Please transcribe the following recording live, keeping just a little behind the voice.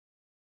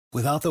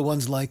Without the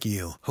ones like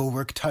you, who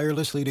work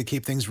tirelessly to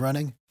keep things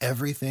running,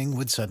 everything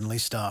would suddenly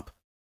stop.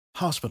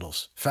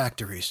 Hospitals,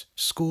 factories,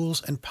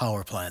 schools, and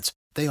power plants,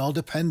 they all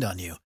depend on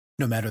you.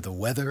 No matter the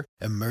weather,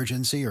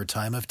 emergency, or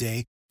time of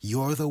day,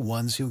 you're the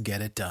ones who get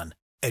it done.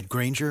 At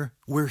Grainger,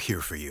 we're here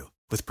for you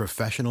with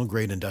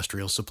professional-grade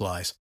industrial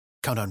supplies.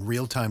 Count on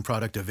real-time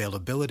product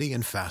availability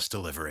and fast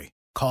delivery.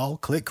 Call,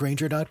 click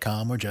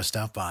Grainger.com, or just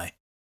stop by.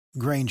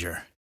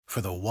 Grainger, for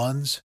the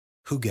ones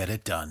who get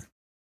it done.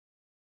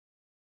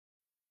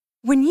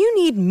 When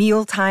you need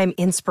mealtime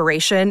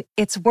inspiration,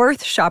 it's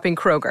worth shopping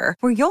Kroger,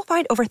 where you'll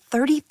find over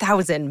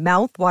 30,000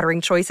 mouth-watering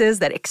choices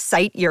that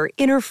excite your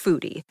inner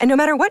foodie. And no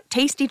matter what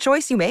tasty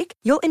choice you make,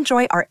 you'll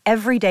enjoy our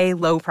everyday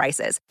low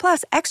prices,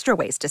 plus extra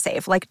ways to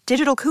save, like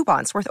digital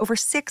coupons worth over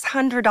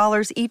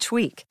 $600 each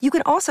week. You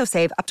can also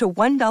save up to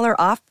 $1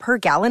 off per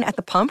gallon at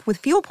the pump with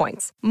fuel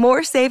points.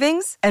 More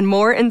savings and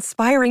more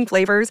inspiring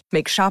flavors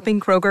make shopping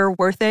Kroger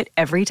worth it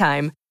every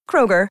time.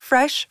 Kroger,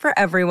 fresh for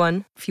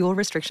everyone. Fuel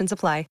restrictions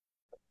apply.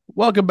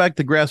 Welcome back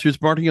to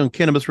Grassroots Marketing on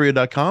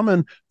CannabisRadio.com.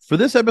 And for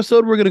this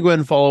episode, we're going to go ahead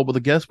and follow up with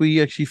a guest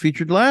we actually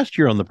featured last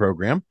year on the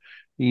program.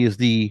 He is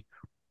the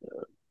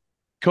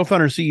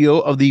co-founder and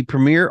CEO of the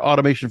premier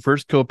automation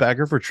first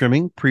co-packer for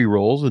trimming,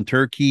 pre-rolls, and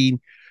turnkey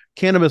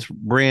cannabis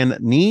brand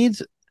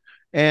needs.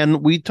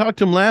 And we talked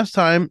to him last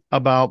time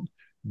about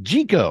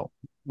Gico,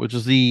 which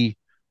is the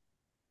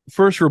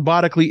first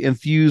robotically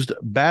infused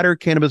batter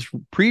cannabis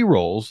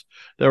pre-rolls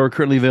that were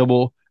currently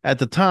available at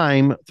the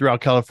time throughout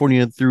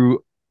California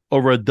through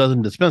over a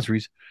dozen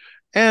dispensaries.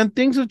 And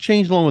things have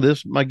changed along with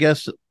this. My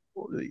guess,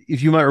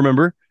 if you might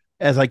remember,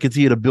 as I could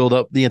see it, build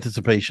up the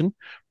anticipation,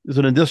 is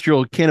an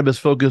industrial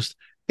cannabis-focused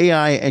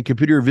AI and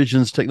computer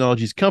visions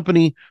technologies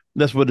company.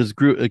 That's what his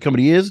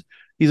company is.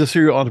 He's a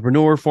serial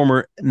entrepreneur,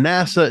 former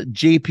NASA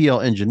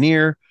JPL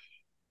engineer.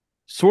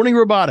 Sorting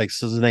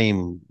Robotics is his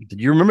name. Did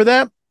you remember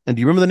that? And do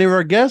you remember the name of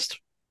our guest?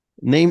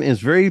 Name is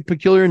very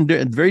peculiar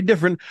and very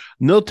different.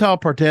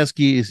 Nohtal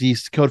Partansky is the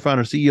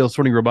co-founder, CEO of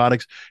Sorting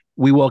Robotics.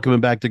 We welcome him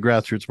back to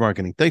Grassroots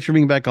Marketing. Thanks for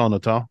being back on,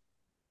 Nohtal.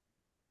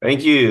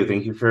 Thank you.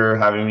 Thank you for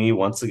having me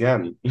once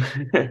again.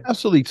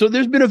 Absolutely. So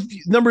there's been a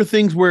number of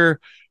things where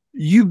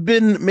you've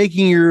been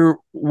making your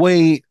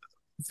way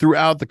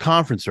throughout the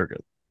conference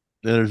circuit.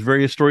 There's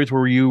various stories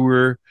where you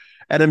were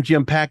at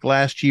MGM Pack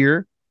last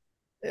year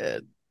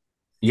in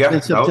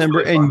September,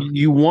 really, and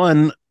you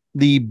won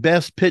the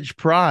best pitch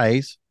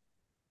prize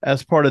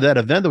as part of that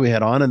event that we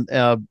had on.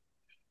 And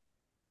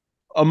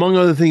among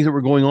other things that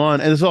were going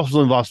on, and it's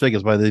also in Las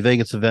Vegas, by the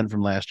Vegas event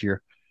from last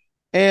year.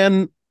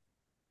 And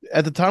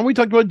at the time we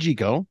talked about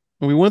Gico,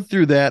 and we went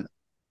through that.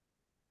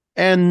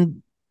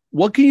 And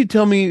what can you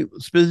tell me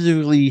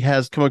specifically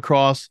has come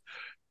across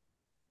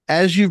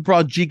as you've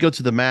brought Gico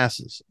to the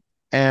masses?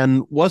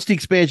 And what's the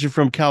expansion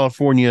from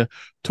California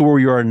to where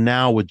you are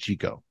now with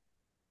Gico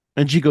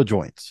and Gico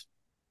joints?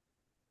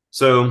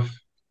 So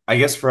I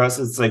guess for us,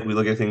 it's like we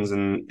look at things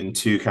in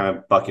two kind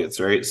of buckets,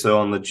 right? So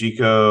on the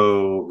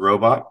Gico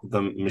robot,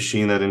 the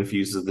machine that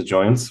infuses the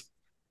joints,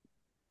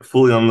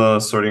 fully on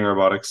the sorting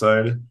robotic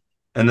side.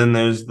 And then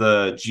there's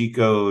the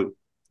Gico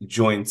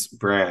joints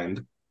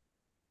brand.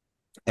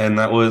 And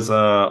that was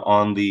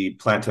on the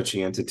plant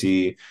touching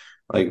entity,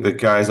 like the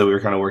guys that we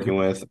were kind of working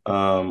with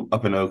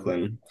up in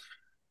Oakland.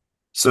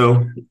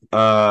 So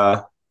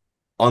on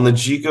the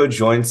Gico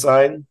joint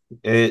side,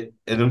 it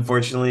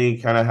unfortunately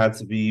kind of had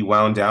to be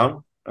wound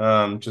down.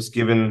 Just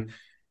given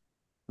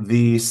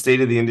the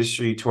state of the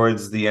industry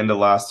towards the end of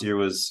last year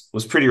was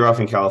pretty rough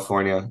in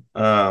California,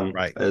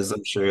 Right, as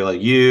I'm sure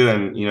like you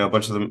and a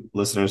bunch of the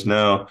listeners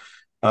know.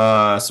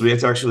 So we had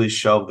to actually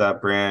shelve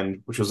that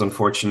brand, which was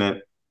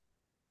unfortunate.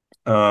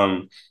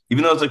 Even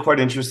though it's like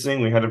quite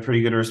interesting, we had a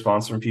pretty good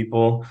response from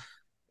people.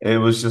 It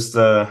was just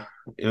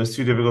it was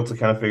too difficult to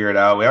kind of figure it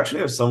out. We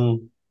actually have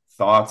some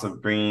thoughts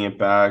of bringing it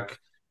back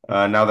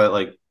now that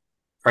like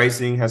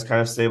pricing has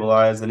kind of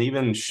stabilized and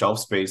even shelf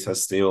space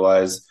has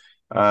stabilized.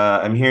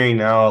 I'm hearing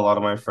now a lot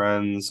of my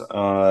friends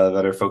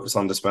that are focused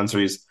on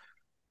dispensaries,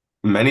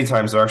 many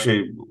times are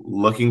actually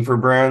looking for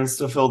brands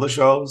to fill the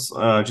shelves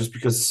just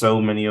because so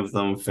many of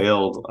them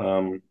failed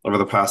over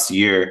the past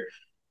year.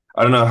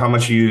 I don't know how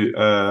much you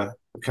kind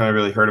of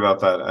really heard about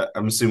that.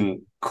 I'm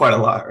assuming quite a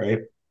lot, right?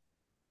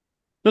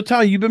 No,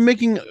 Ty, you've been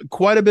making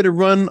quite a bit of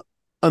run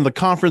on the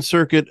conference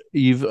circuit.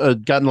 You've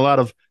gotten a lot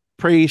of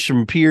praise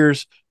from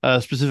peers,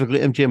 specifically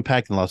MGM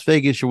Pack in Las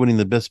Vegas. You're winning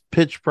the best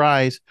pitch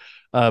prize.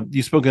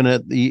 You've spoken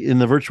in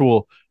the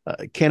virtual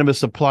cannabis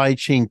supply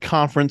chain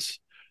conference,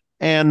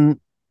 and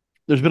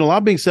there's been a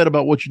lot being said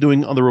about what you're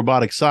doing on the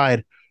robotic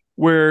side,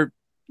 where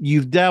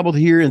you've dabbled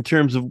here in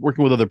terms of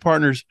working with other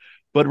partners.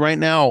 But right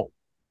now,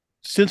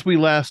 since we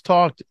last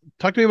talk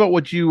to me about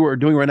what you are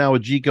doing right now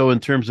with Gico in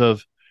terms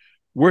of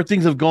where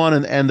things have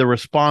gone and the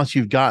response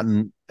you've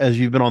gotten as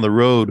you've been on the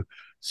road,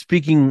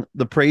 speaking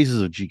the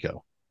praises of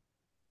Gico.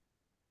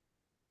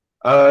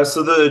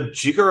 So the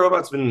Gico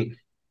robot's been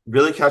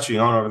really catching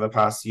on over the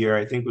past year.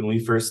 I think when we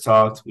first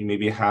talked, we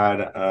maybe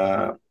had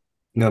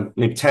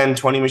maybe 10,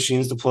 20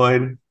 machines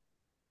deployed.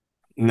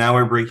 Now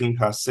we're breaking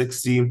past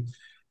 60.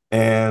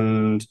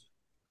 And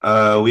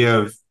We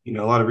have, a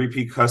lot of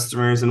repeat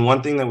customers, and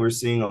one thing that we're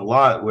seeing a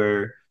lot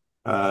where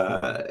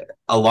uh,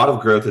 a lot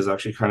of growth is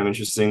actually kind of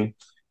interesting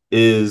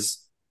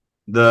is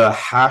the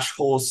hash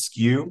hole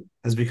SKU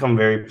has become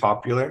very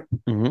popular.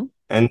 Mm-hmm.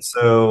 And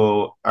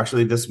so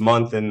actually this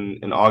month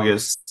in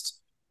August,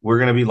 we're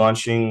going to be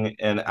launching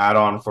an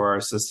add-on for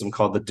our system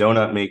called the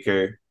Donut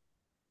Maker.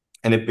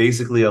 And it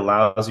basically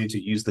allows you to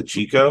use the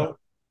Chico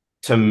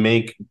to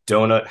make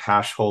donut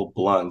hash hole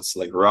blunts,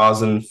 like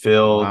rosin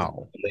filled,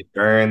 Wow. and they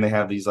burn. They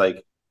have these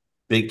like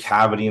big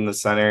cavity in the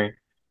center.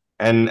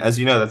 And as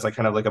you know, that's like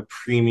kind of like a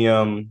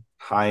premium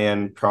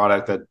high-end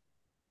product that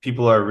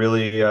people are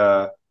really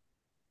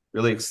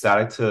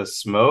ecstatic to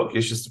smoke.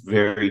 It's just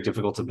very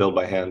difficult to build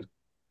by hand.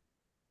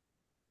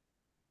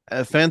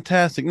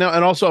 Fantastic. Now,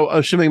 and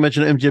also, should make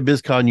mention of MJ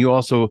BizCon, you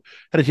also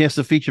had a chance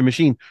to feature a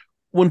machine.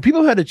 When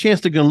people had a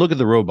chance to go and look at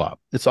the robot,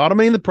 it's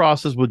automating the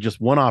process with just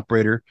one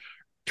operator,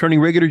 turning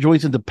regular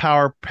joints into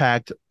power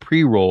packed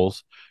pre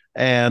rolls.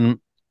 And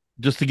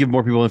just to give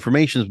more people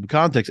information, some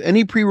context,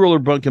 any pre roller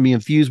blunt can be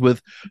infused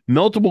with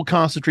meltable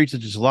concentrates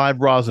such as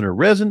live rosin or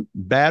resin,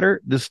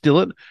 batter,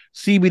 distillate,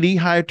 CBD,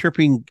 high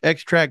terpene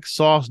extract,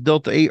 sauce,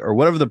 Delta 8, or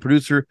whatever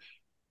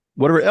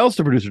else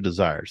the producer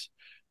desires.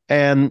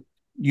 And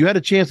you had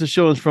a chance to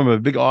show us from a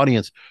big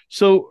audience.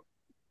 So,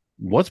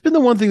 what's been the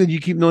one thing that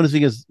you keep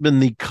noticing has been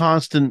the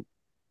constant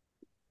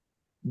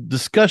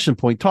discussion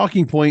point,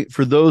 talking point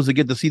for those that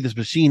get to see this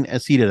machine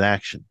and see it in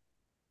action?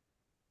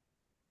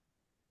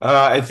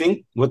 I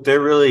think what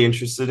they're really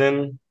interested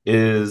in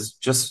is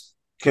just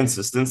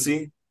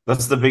consistency.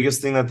 That's the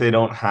biggest thing that they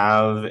don't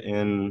have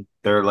in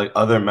their like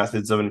other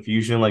methods of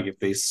infusion. Like if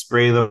they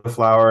spray the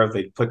flower, if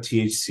they put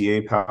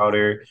THCA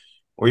powder,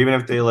 or even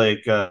if they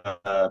like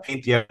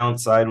paint the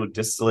outside with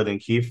distillate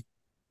and keef,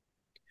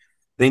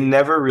 they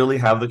never really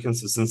have the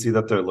consistency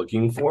that they're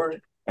looking for.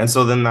 And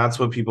so then that's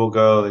what people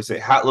go, they say,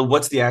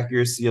 what's the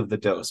accuracy of the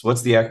dose?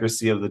 What's the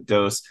accuracy of the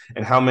dose?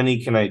 And how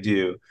many can I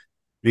do?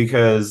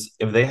 Because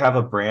if they have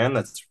a brand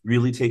that's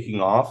really taking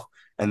off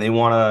and they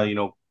want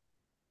to,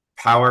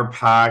 power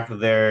pack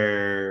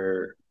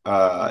their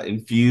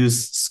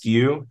infused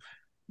SKU,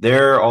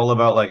 they're all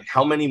about like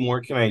how many more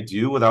can I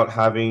do without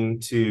having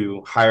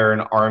to hire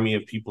an army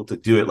of people to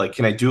do it? Like,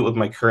 can I do it with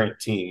my current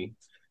team?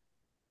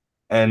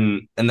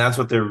 And that's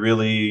what they're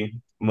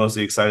really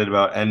mostly excited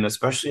about. And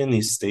especially in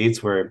these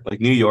states where like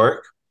New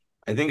York,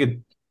 I think a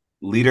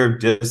liter of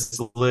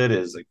distillate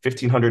is like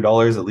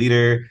 $1,500 a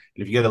liter. And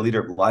if you get a liter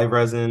of live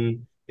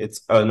resin,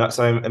 it's not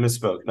sorry, I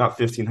misspoke, not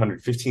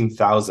 1,500,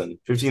 15,000,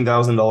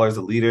 $15,000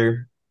 a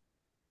liter.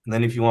 And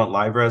then if you want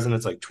live resin,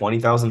 it's like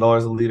 $20,000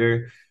 a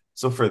liter.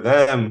 So for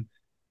them,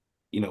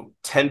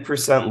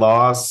 10%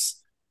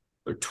 loss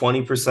or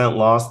 20%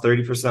 loss,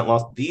 30%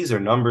 loss, these are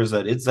numbers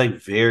that it's like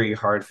very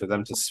hard for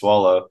them to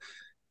swallow.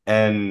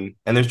 And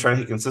they're trying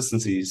to hit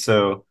consistency.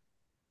 So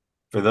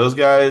for those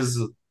guys,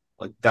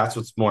 like that's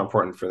what's more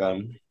important for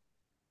them.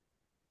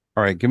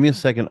 All right, give me a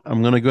second.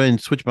 I'm going to go ahead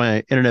and switch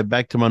my internet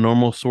back to my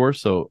normal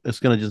source. So it's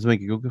going to just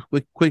make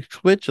a quick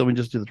switch. Let me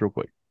just do this real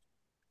quick.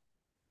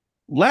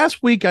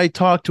 Last week, I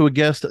talked to a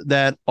guest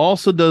that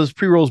also does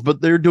pre rolls,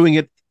 but they're doing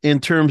it in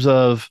terms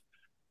of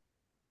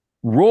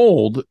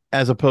rolled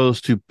as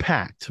opposed to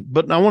packed.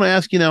 But I want to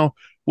ask you now,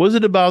 was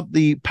it about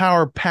the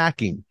power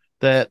packing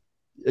that,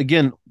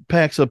 again,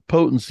 packs a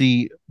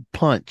potency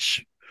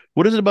punch?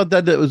 What is it about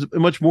that was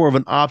much more of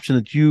an option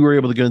that you were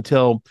able to go and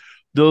tell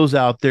those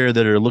out there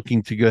that are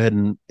looking to go ahead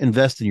and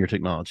invest in your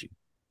technology?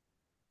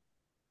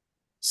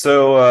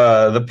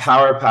 So the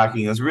power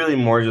packing is really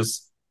more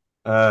just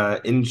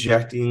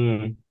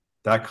injecting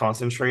that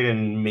concentrate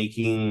and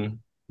making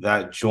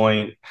that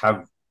joint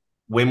have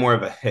way more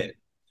of a hit,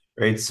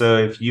 right? So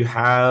if you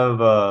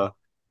have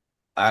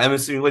I'm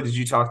assuming, what did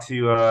you talk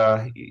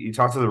to you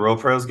talked to the Row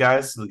Pros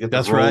guys to get the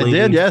That's right. I rolling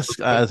did. and Yes.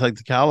 It's like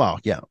the cow.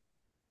 Yeah.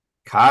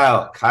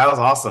 Kyle's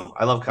awesome.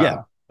 I love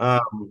Yeah.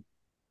 Kyle.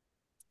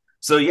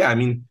 So yeah, I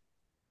mean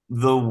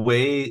the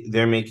way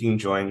they're making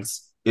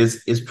joints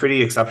is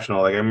pretty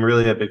exceptional. Like I'm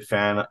really a big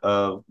fan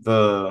of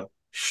the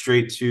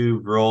straight to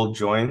roll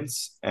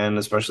joints, and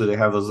especially they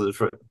have those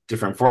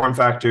different form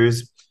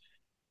factors,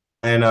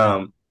 and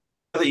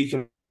that you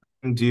can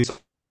do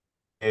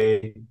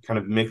a kind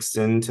of mixed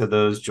into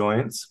those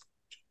joints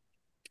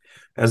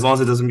as long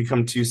as it doesn't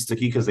become too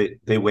sticky because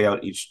they weigh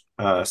out each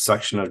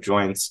section of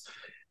joints,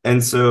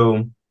 and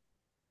so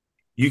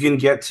you can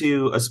get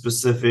to a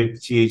specific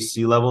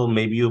THC level.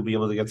 Maybe you'll be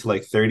able to get to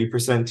like 30%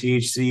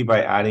 THC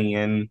by adding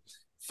in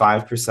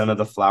 5% of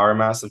the flower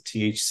mass of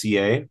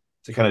THCA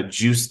to kind of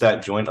juice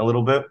that joint a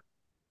little bit.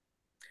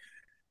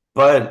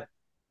 But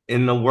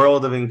in the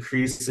world of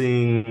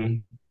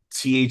increasing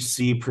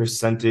THC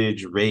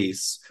percentage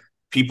race,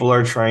 people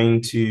are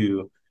trying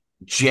to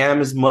jam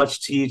as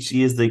much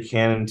THC as they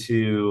can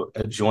into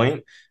a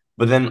joint,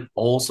 but then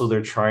also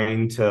they're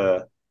trying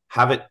to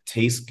have it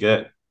taste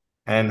good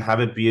and have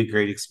it be a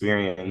great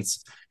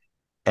experience.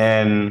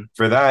 And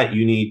for that,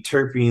 you need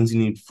terpenes, you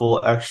need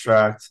full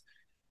extract,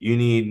 you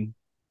need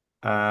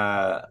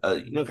kind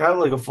of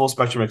like a full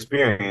spectrum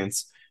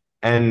experience.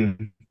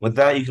 And with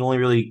that, you can only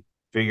really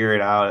figure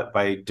it out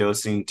by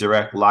dosing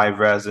direct live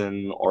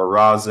resin or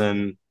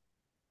rosin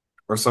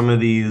or some of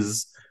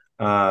these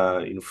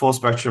full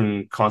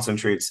spectrum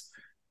concentrates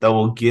that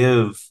will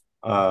give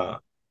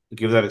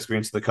that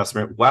experience to the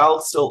customer while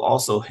still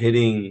also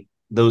hitting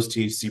those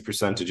THC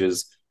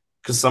percentages.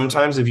 Because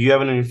sometimes if you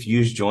have an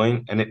infused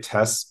joint and it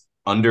tests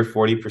under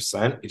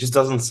 40%, it just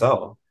doesn't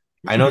sell.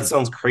 I know it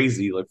sounds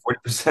crazy, like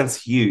 40%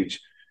 is huge,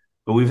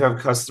 but we've had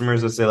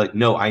customers that say like,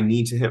 no, I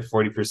need to hit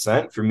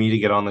 40% for me to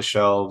get on the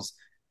shelves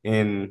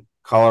in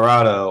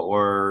Colorado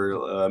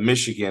or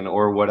Michigan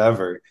or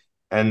whatever.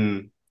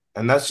 And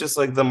that's just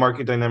like the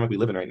market dynamic we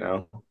live in right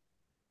now.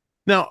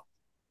 Now,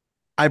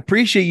 I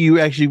appreciate you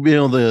actually being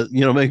able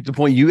to, make the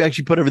point. You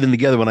actually put everything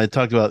together when I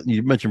talked about,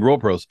 you mentioned Roll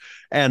Pros,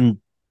 and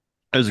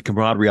there's a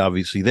camaraderie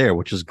obviously there,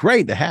 which is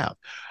great to have.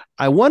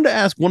 I wanted to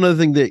ask one other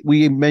thing that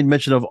we made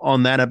mention of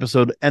on that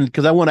episode, and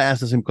because I want to ask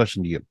the same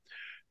question to you,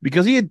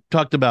 because he had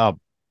talked about,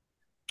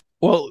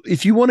 well,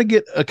 if you want to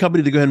get a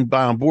company to go ahead and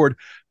buy on board,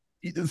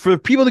 for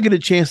people to get a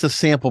chance to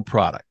sample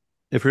product,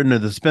 if you're in a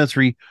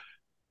dispensary,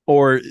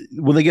 or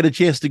when they get a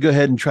chance to go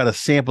ahead and try to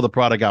sample the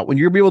product out, when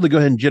you're able to go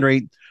ahead and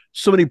generate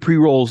so many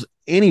pre-rolls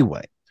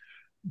anyway,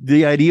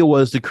 the idea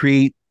was to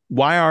create,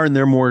 why aren't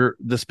there more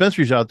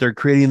dispensaries out there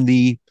creating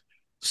the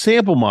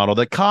sample model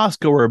that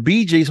Costco or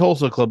BJ's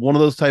Wholesale Club, one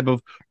of those type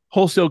of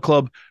wholesale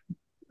club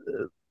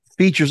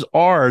features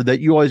are, that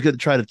you always get to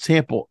try to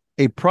sample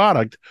a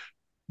product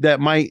that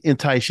might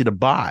entice you to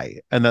buy.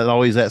 And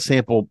that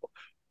sample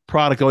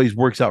product always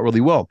works out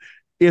really well.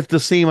 If the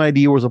same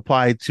idea was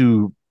applied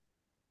to,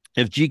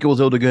 if Gico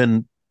was able to go ahead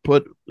and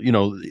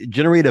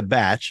generate a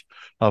batch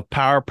of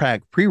Power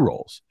Pack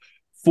pre-rolls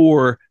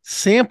for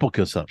sample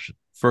consumption,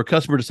 for a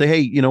customer to say, hey,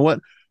 you know what,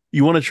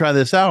 you want to try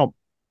this out?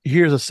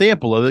 Here's a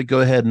sample of it.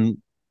 Go ahead and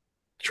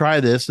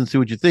try this and see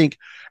what you think,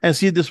 and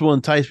see if this will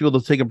entice people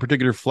to take a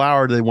particular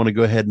flower they want to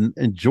go ahead and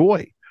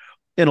enjoy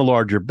in a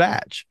larger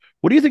batch.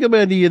 What do you think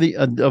about the idea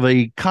of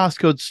a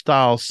Costco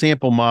style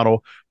sample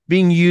model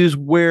being used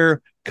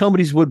where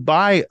companies would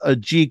buy a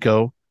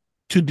Gico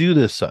to do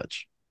this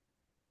such?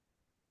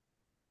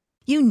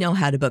 You know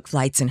how to book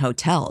flights and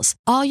hotels.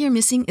 All you're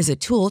missing is a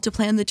tool to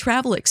plan the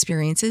travel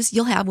experiences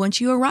you'll have once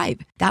you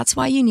arrive. That's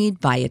why you need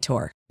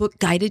Viator. Book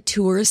guided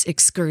tours,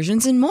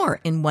 excursions, and more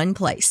in one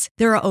place.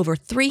 There are over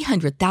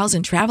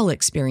 300,000 travel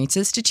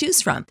experiences to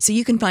choose from, so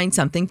you can find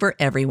something for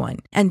everyone.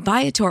 And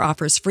Viator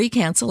offers free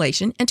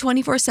cancellation and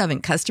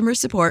 24/7 customer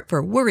support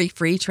for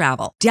worry-free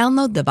travel.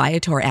 Download the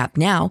Viator app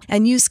now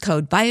and use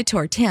code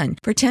Viator10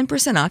 for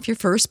 10% off your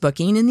first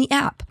booking in the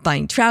app.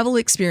 Find travel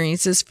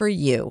experiences for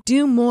you.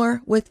 Do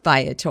more with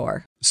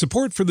Viator.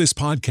 Support for this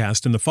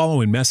podcast and the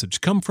following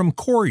message come from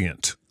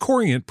Corient.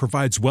 Corient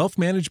provides wealth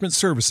management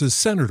services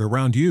centered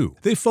around you.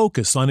 They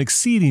focus on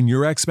exceeding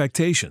your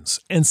expectations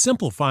and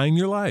simplifying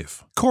your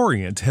life.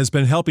 Corient has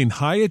been helping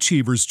high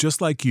achievers just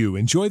like you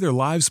enjoy their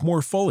lives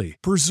more fully,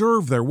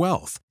 preserve their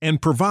wealth,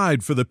 and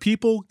provide for the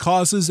people,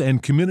 causes,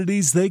 and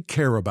communities they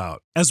care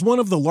about. As one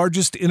of the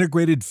largest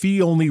integrated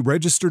fee-only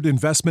registered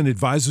investment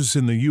advisors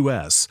in the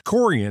U.S.,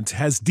 Corient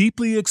has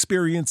deeply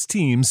experienced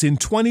teams in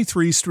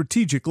 23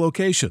 strategic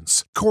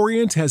locations.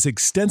 Corient has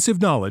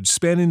extensive knowledge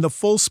spanning the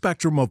full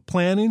spectrum of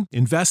planning,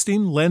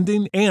 investing,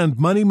 lending, and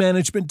money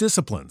management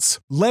disciplines.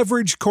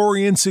 Leverage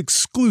Corient's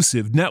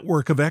exclusive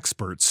network of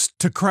experts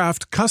to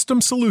craft custom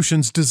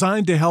solutions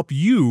designed to help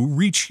you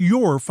reach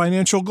your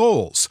financial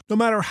goals, no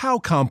matter how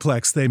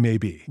complex they may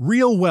be.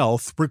 Real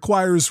wealth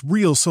requires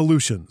real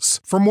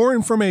solutions. For more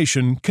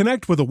information,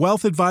 connect with a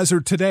wealth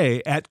advisor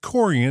today at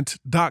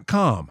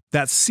Corient.com.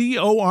 That's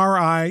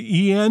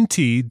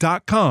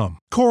Corient.com.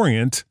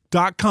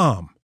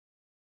 Corient.com.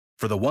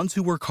 For the ones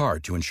who work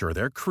hard to ensure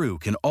their crew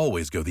can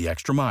always go the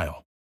extra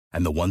mile,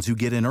 and the ones who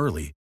get in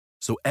early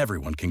so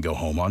everyone can go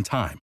home on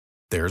time,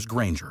 there's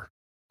Grainger,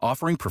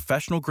 offering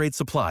professional-grade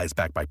supplies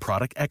backed by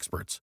product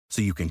experts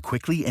so you can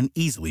quickly and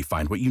easily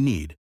find what you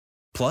need.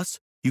 Plus,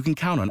 you can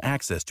count on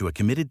access to a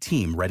committed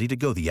team ready to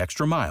go the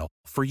extra mile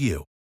for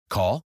you.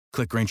 Call,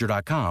 click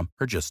Grainger.com,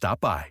 or just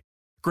stop by.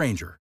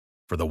 Grainger,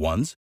 for the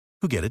ones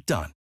who get it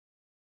done.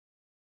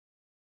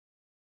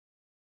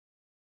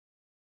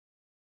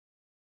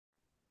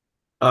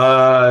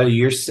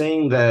 You're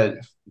saying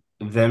that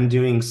them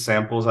doing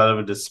samples out of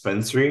a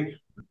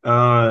dispensary,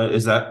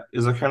 is that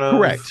kind of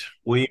Correct.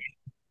 what you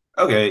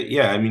Okay,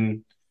 yeah, I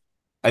mean,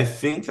 I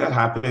think that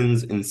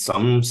happens in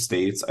some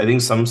states. I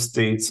think some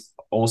states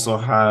also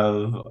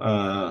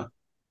have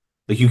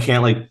like you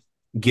can't like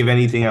give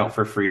anything out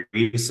for free,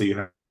 so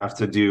you have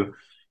to do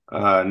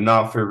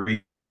not for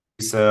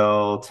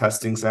resale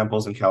testing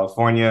samples in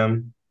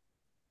California.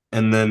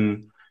 And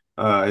then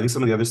I think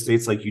some of the other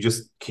states, like you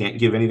just can't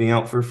give anything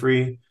out for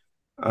free.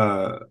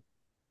 Uh,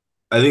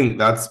 I think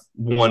that's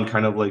one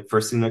kind of like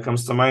first thing that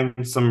comes to mind.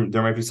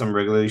 There might be some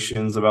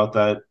regulations about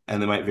that,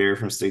 and they might vary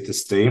from state to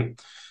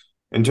state.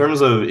 In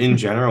terms of in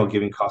general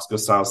giving Costco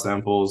style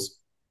samples,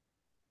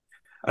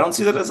 I don't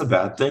see that as a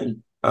bad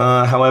thing.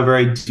 However,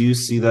 I do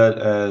see that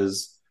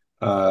as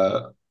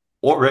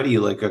already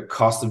like a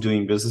cost of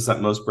doing business that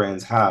most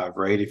brands have,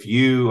 right? If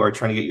you are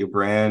trying to get your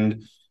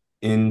brand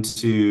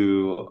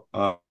into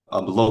a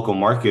local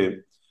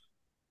market,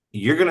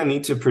 you're going to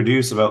need to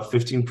produce about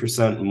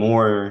 15%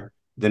 more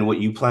than what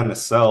you plan to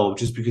sell,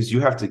 just because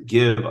you have to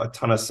give a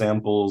ton of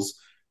samples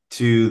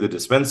to the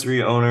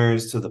dispensary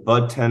owners, to the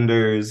bud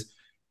tenders,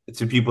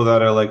 to people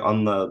that are like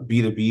on the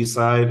B2B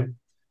side,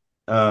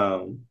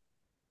 um,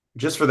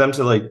 just for them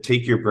to like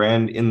take your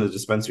brand in the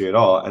dispensary at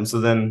all. And so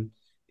then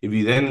if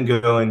you then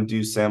go and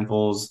do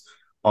samples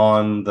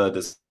on the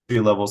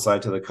dispensary level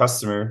side to the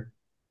customer,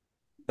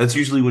 that's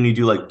usually when you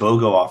do like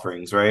BOGO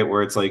offerings, right?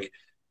 Where it's like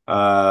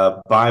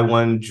buy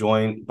one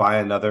joint, buy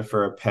another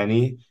for a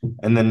penny.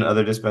 And then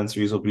other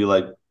dispensaries will be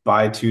like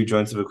buy two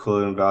joints of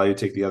equivalent value,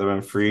 take the other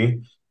one free.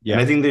 And Yeah.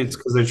 I think that it's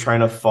because they're trying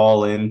to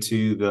fall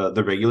into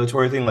the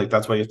regulatory thing. Like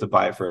that's why you have to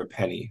buy it for a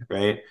penny,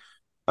 right?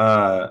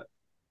 Uh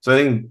so I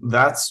think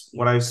that's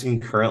what I've seen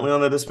currently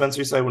on the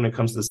dispensary side when it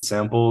comes to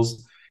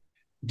samples.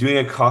 Doing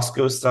a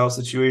Costco style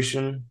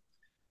situation,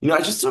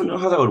 I just don't know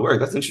how that would work.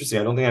 That's interesting.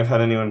 I don't think I've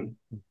had anyone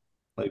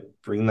like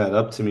bring that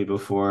up to me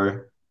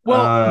before.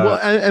 Well,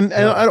 and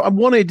Yeah, I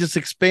want to just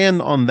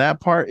expand on that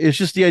part. It's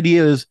just the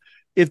idea is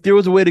if there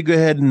was a way to go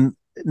ahead and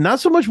not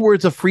so much where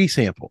it's a free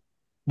sample,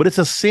 but it's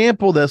a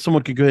sample that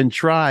someone could go ahead and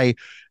try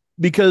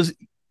because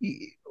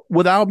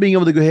without being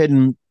able to go ahead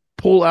and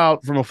pull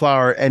out from a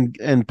flower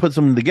and put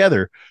something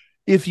together,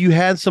 if you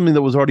had something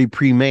that was already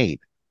pre-made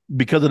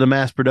because of the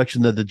mass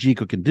production that the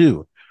Jico can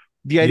do,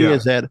 the idea yeah,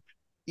 is that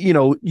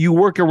you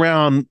work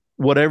around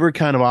whatever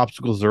kind of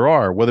obstacles there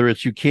are, whether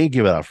it's you can't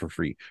give it out for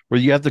free, or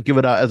you have to give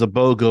it out as a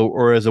BOGO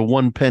or as a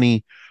 1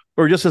 penny,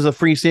 or just as a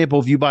free sample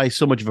if you buy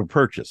so much of a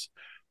purchase.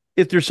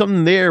 If there's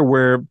something there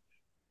where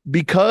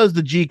because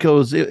the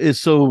Gcos is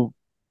so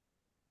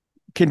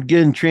can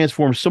get and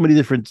transform so many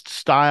different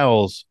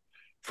styles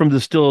from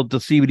distilled to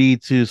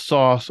CBD to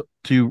sauce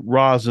to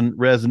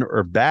resin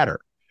or batter.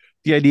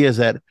 The idea is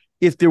that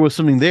if there was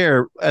something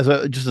there as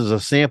a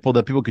sample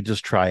that people could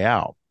just try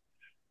out,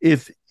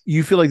 if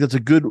you feel like that's a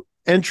good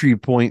entry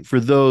point for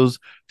those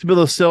to be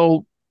able to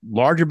sell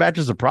larger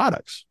batches of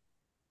products.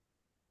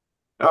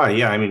 oh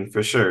yeah. I mean,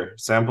 for sure,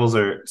 samples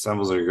are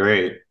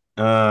great.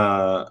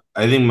 I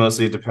think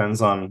mostly it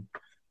depends on,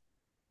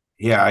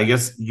 yeah, I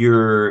guess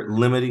your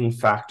limiting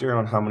factor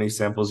on how many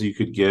samples you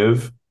could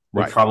give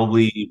would Right.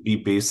 probably be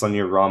based on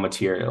your raw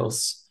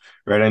materials,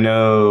 right? I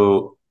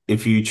know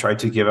if you tried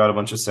to give out a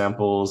bunch of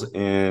samples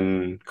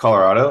in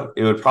Colorado,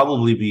 it would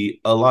probably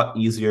be a lot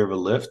easier of a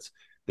lift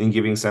than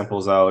giving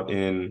samples out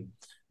in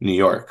New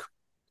York.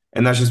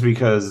 And that's just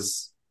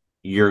because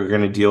you're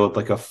going to deal with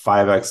like a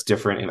 5x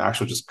different in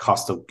actual just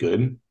cost of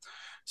good.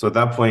 So at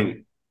that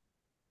point,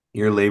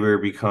 your labor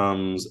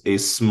becomes a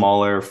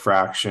smaller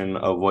fraction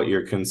of what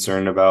you're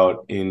concerned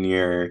about in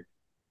your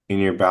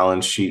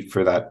balance sheet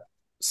for that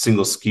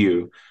single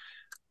SKU.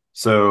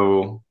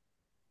 So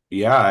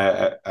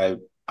yeah,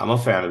 I'm a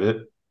fan of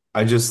it.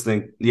 I just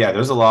think, yeah,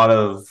 there's a lot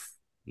of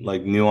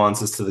like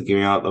nuances to the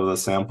giving out of the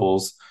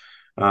samples.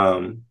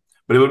 But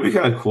it would be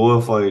kind of cool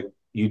if like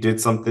you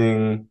did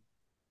something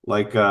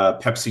like a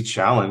Pepsi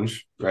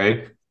challenge,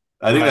 right?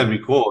 I think Right. that'd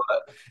be cool.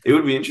 It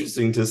would be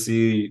interesting to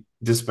see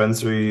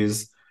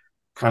dispensaries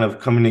kind of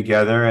coming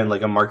together and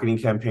like a marketing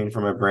campaign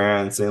from a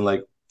brand saying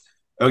like,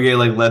 okay,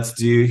 like let's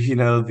do,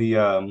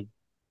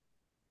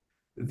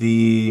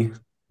 the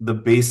the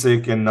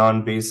basic and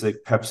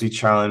non-basic Pepsi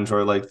challenge,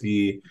 or like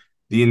the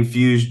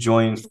infused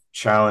joint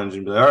challenge,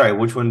 and be like, all right,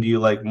 which one do you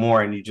like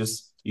more? And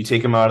you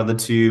take them out of the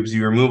tubes,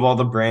 you remove all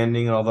the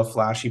branding and all the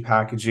flashy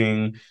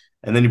packaging,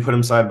 and then you put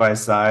them side by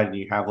side and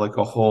you have like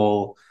a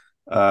whole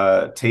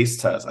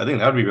taste test. I think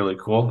that would be really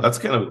cool. That's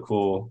kind of a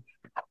cool.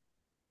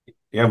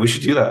 Yeah, we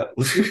should do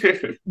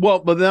that. Well,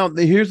 but now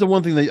here's the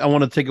one thing that I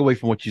want to take away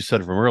from what you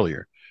said from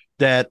earlier,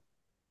 that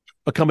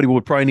a company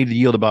would probably need to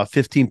yield about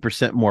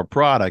 15% more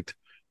product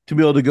to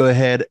be able to go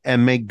ahead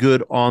and make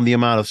good on the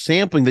amount of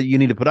sampling that you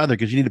need to put out there,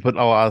 because you need to put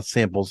a lot of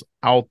samples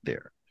out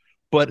there.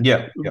 But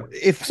Yeah, yeah,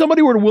 if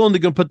somebody were willing to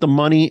go put the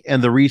money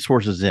and the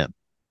resources in,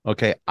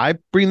 okay, I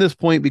bring this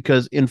point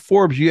because in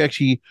Forbes, you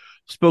actually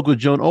spoke with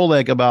Joan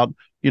Oleg about,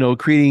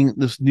 creating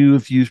this new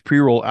infused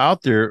pre-roll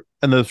out there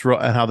and and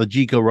how the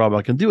Gico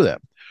robot can do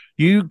that.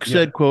 You yeah.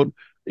 said, quote,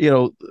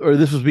 or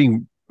this was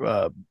being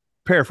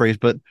paraphrased,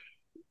 but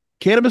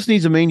cannabis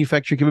needs a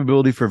manufacturing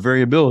capability for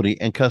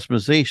variability and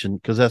customization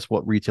because that's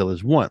what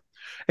retailers want.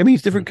 It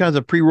means different kinds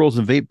of pre-rolls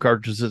and vape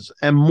cartridges,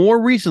 and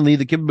more recently,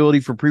 the capability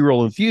for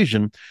pre-roll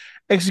infusion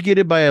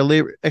executed by a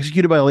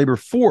labor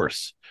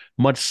force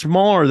much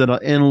smaller than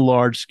in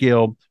large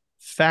scale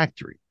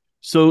factory.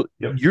 So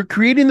Yep. you're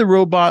creating the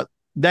robot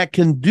that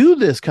can do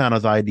this kind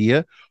of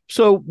idea.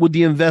 So would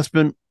the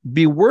investment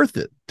be worth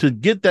it to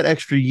get that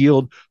extra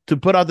yield, to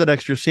put out that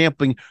extra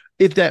sampling,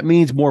 if that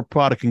means more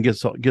product and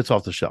gets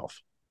off the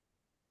shelf?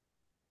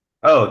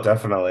 Oh,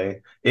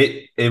 definitely.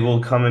 It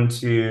will come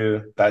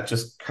into that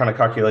just kind of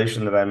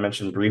calculation that I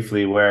mentioned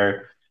briefly,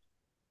 where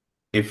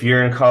if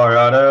you're in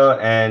Colorado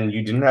and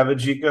you didn't have a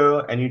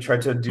GCO and you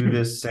tried to do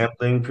this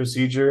sampling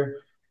procedure,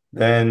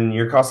 then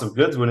your cost of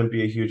goods wouldn't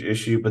be a huge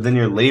issue, but then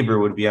your labor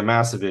would be a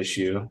massive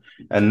issue.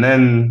 And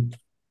then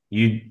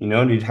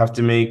you'd have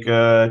to make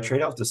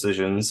trade-off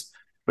decisions.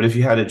 But if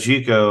you had a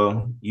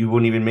Jico, you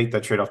wouldn't even make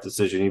that trade-off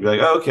decision. You'd be like,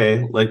 oh,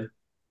 okay, like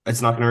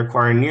it's not going to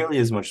require nearly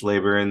as much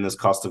labor in this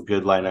cost of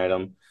good line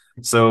item.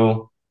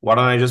 So why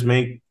don't I just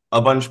make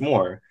a bunch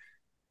more?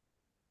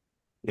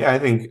 Yeah, I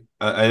think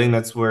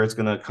that's where it's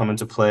going to come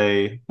into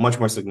play much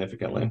more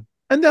significantly.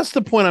 And that's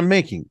the point I'm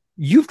making.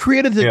 You've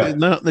created Yeah.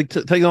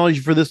 the technology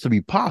for this to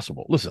be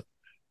possible. Listen,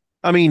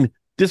 I mean,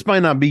 this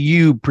might not be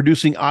you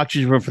producing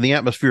oxygen from the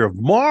atmosphere of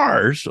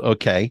Mars,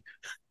 okay?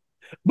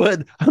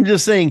 But I'm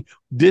just saying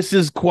this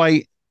is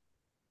quite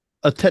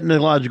a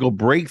technological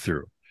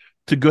breakthrough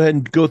to go ahead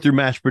and go through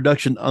mass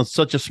production on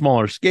such a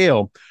smaller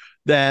scale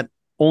that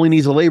only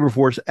needs a labor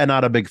force and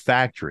not a big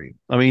factory.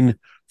 I mean,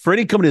 for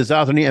any company that's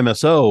out there in the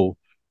MSO,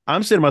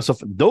 I'm saying to myself,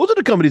 those are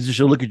the companies that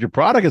should look at your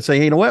product and say,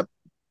 hey, you know what?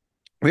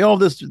 We all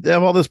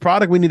have all this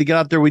product. We need to get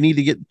out there. We need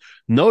to get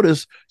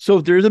noticed. So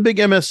if there's a big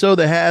MSO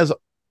that has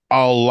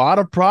a lot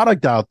of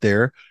product out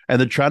there and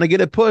they're trying to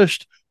get it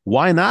pushed,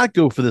 why not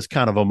go for this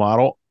kind of a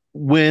model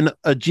when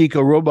a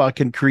Jico robot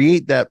can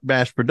create that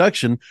mass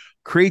production,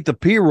 create the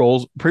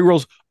pre-rolls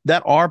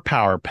that are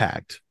power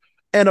packed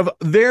and of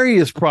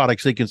various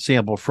products they can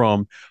sample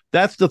from.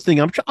 That's the thing.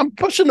 I'm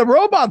pushing the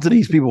robot to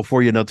these people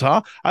for you,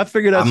 Nohtal. I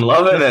figured I'm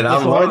loving it. that's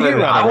I'm the whole loving idea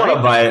it. around I it, want to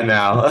right? buy it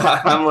now.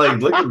 I'm like,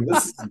 look at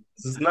this.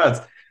 This is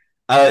nuts.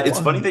 It's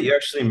funny that you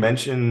actually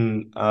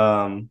mentioned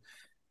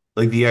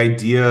like the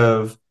idea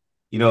of,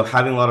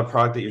 having a lot of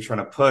product that you're trying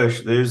to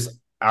push. There's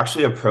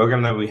actually a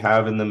program that we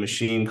have in the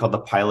machine called the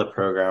pilot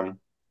program.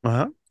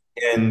 Uh-huh.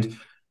 And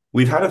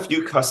we've had a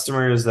few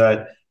customers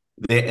that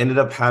they ended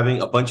up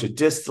having a bunch of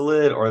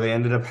distillate, or they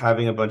ended up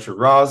having a bunch of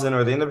rosin,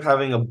 or they ended up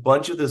having a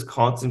bunch of this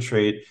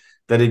concentrate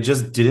that it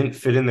just didn't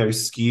fit in their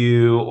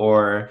SKU,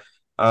 or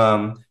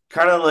kind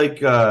of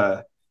like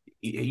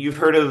you've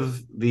heard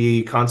of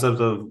the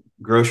concept of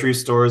grocery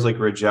stores like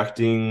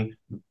rejecting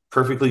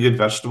perfectly good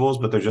vegetables,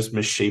 but they're just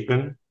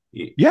misshapen.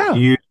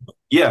 Yeah.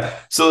 Yeah.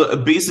 So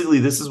basically,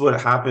 this is what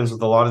happens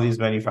with a lot of these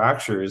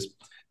manufacturers.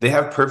 They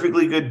have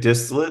perfectly good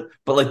distillate,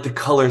 but like the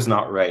color's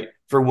not right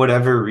for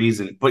whatever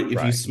reason. But if you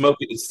Right. smoke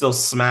it, it still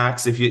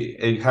smacks. If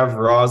you have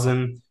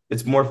rosin,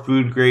 it's more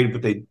food grade,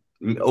 but they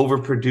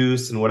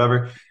overproduce and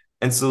whatever.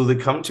 And so they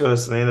come to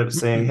us and they end up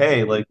saying,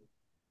 hey, like,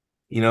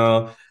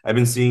 I've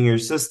been seeing your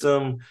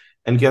system.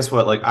 And guess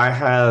what? Like, I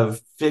have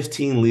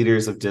 15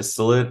 liters of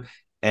distillate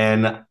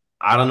and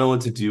I don't know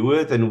what to do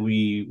with. And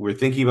we were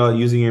thinking about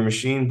using your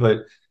machine, but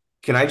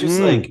can I just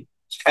Mm. like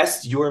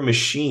test your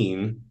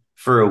machine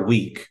for a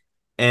week?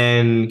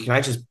 And can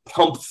I just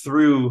pump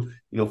through,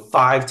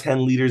 5,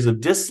 10 liters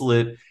of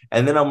distillate?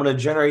 And then I'm going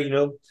to generate,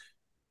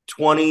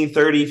 20,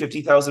 30,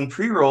 50,000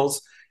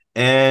 pre-rolls.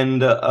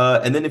 And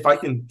then if I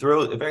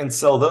can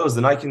sell those,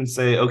 then I can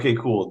say, okay,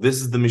 cool,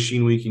 this is the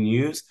machine we can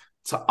use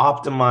to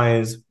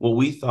optimize what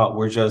we thought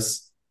were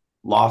just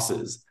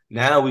losses.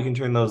 Now we can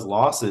turn those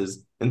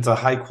losses into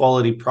high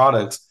quality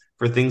products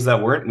for things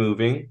that weren't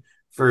moving,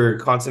 for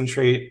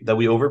concentrate that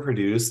we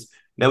overproduced.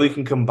 Now we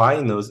can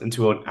combine those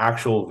into an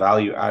actual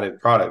value added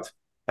product.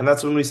 And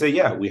that's when we say,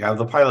 yeah, we have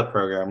the pilot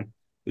program.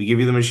 We give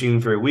you the machine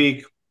for a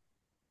week,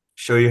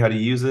 show you how to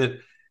use it,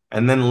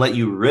 and then let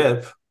you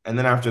rip. And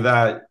then after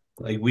that,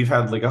 like we've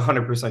had like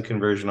 100%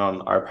 conversion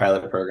on our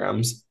pilot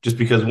programs, just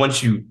because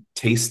once you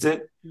taste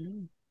it,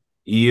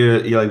 you're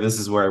like, this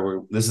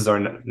is our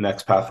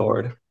next path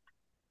forward.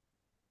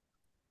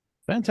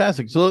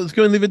 Fantastic. So let's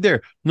go and leave it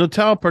there.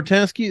 Nohtal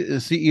Partansky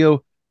is CEO,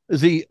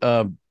 is the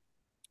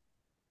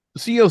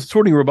CEO of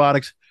Sorting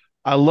Robotics.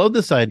 I love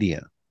this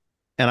idea.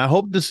 And I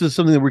hope this is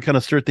something that we kind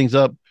of stir things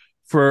up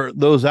for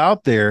those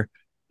out there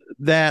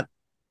that,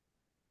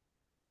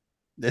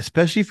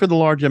 especially for the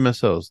large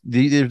MSOs,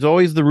 there's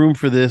always the room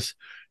for this.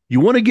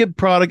 You want to get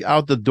product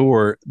out the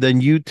door,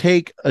 then you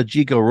take a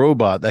Jico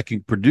robot that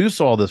can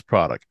produce all this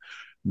product,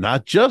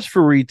 not just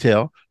for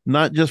retail,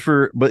 but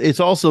it's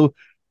also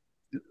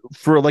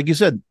for, like you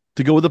said,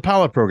 to go with the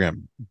pilot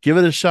program, give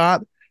it a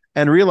shot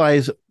and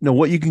realize,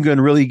 what you can go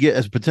and really get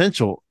as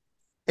potential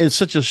in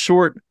such a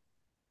short,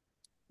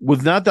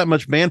 with not that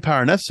much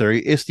manpower necessary.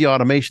 It's the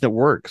automation that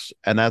works.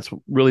 And that's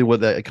really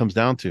what it comes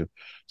down to.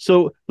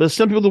 So let's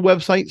send people to the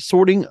website,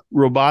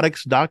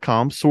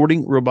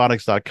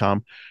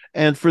 sortingrobotics.com.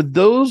 And for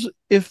those,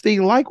 if they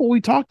like what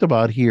we talked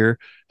about here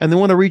and they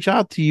want to reach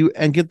out to you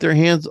and get their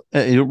hands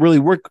really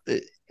work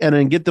and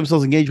then get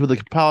themselves engaged with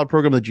the pilot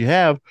program that you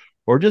have,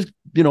 or just,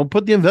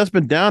 put the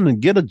investment down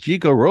and get a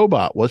Jico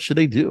robot, what should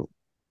they do?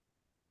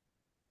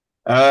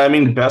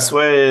 The best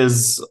way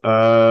is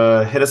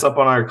hit us up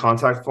on our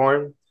contact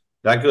form.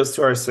 That goes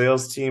to our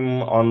sales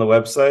team on the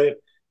website,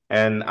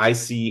 and I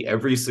see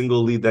every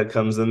single lead that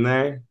comes in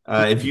there.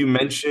 If you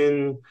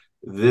mention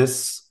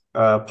this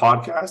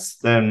podcast,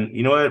 then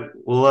you know what,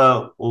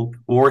 we'll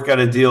work out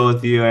a deal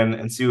with you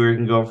and see where we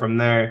can go from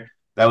there.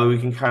 That way we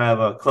can kind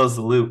of close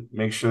the loop,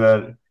 make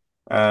sure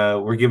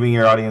that we're giving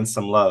your audience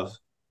some love.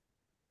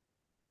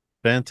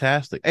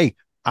 Fantastic. Hey,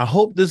 I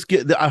hope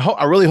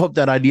I really hope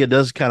that idea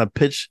does kind of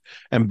pitch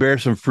and bear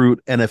some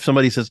fruit. And if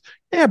somebody says,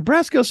 "Yeah,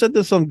 Brasco said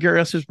this on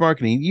Grassroots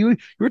Marketing. You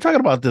were talking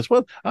about this.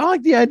 Well, I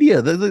like the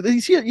idea.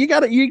 You see, you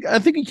got it. I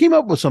think you came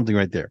up with something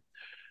right there.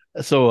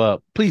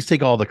 So please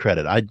take all the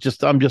credit. I'm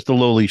just a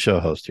lowly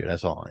show host here.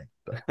 That's all I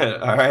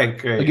am. All right,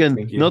 great. Again,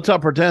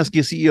 Nohtal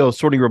Partansky, CEO of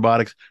Sorting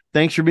Robotics.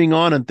 Thanks for being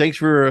on, and thanks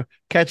for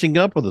catching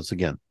up with us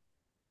again.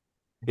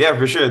 Yeah,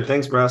 for sure.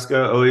 Thanks,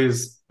 Brasco.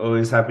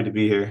 Always happy to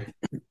be here.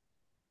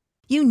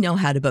 You know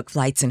how to book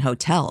flights and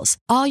hotels.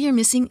 All you're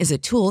missing is a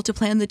tool to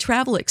plan the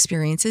travel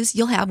experiences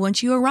you'll have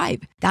once you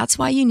arrive. That's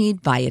why you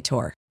need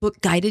Viator. Book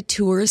guided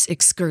tours,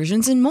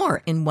 excursions, and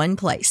more in one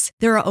place.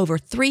 There are over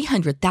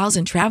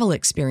 300,000 travel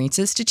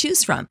experiences to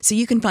choose from, so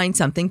you can find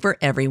something for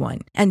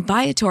everyone. And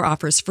Viator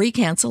offers free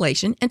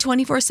cancellation and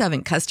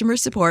 24/7 customer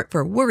support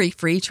for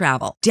worry-free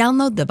travel.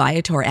 Download the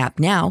Viator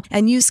app now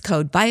and use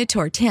code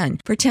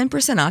Viator10 for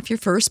 10% off your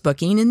first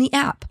booking in the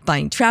app.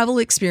 Find travel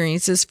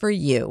experiences for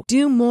you.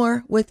 Do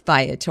more with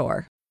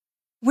Viator.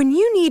 When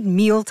you need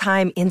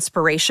mealtime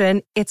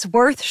inspiration, it's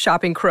worth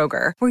shopping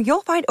Kroger, where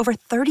you'll find over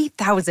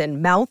 30,000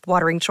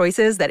 mouth-watering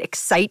choices that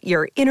excite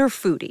your inner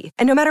foodie.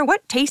 And no matter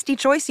what tasty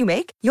choice you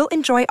make, you'll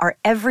enjoy our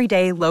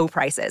everyday low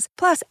prices,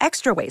 plus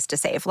extra ways to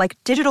save, like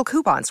digital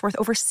coupons worth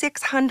over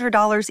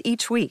 $600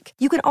 each week.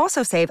 You can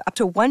also save up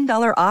to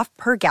 $1 off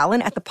per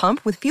gallon at the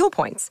pump with fuel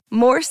points.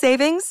 More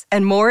savings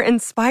and more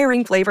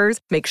inspiring flavors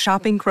make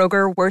shopping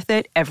Kroger worth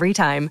it every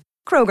time.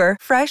 Kroger,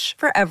 fresh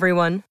for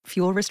everyone.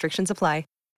 Fuel restrictions apply.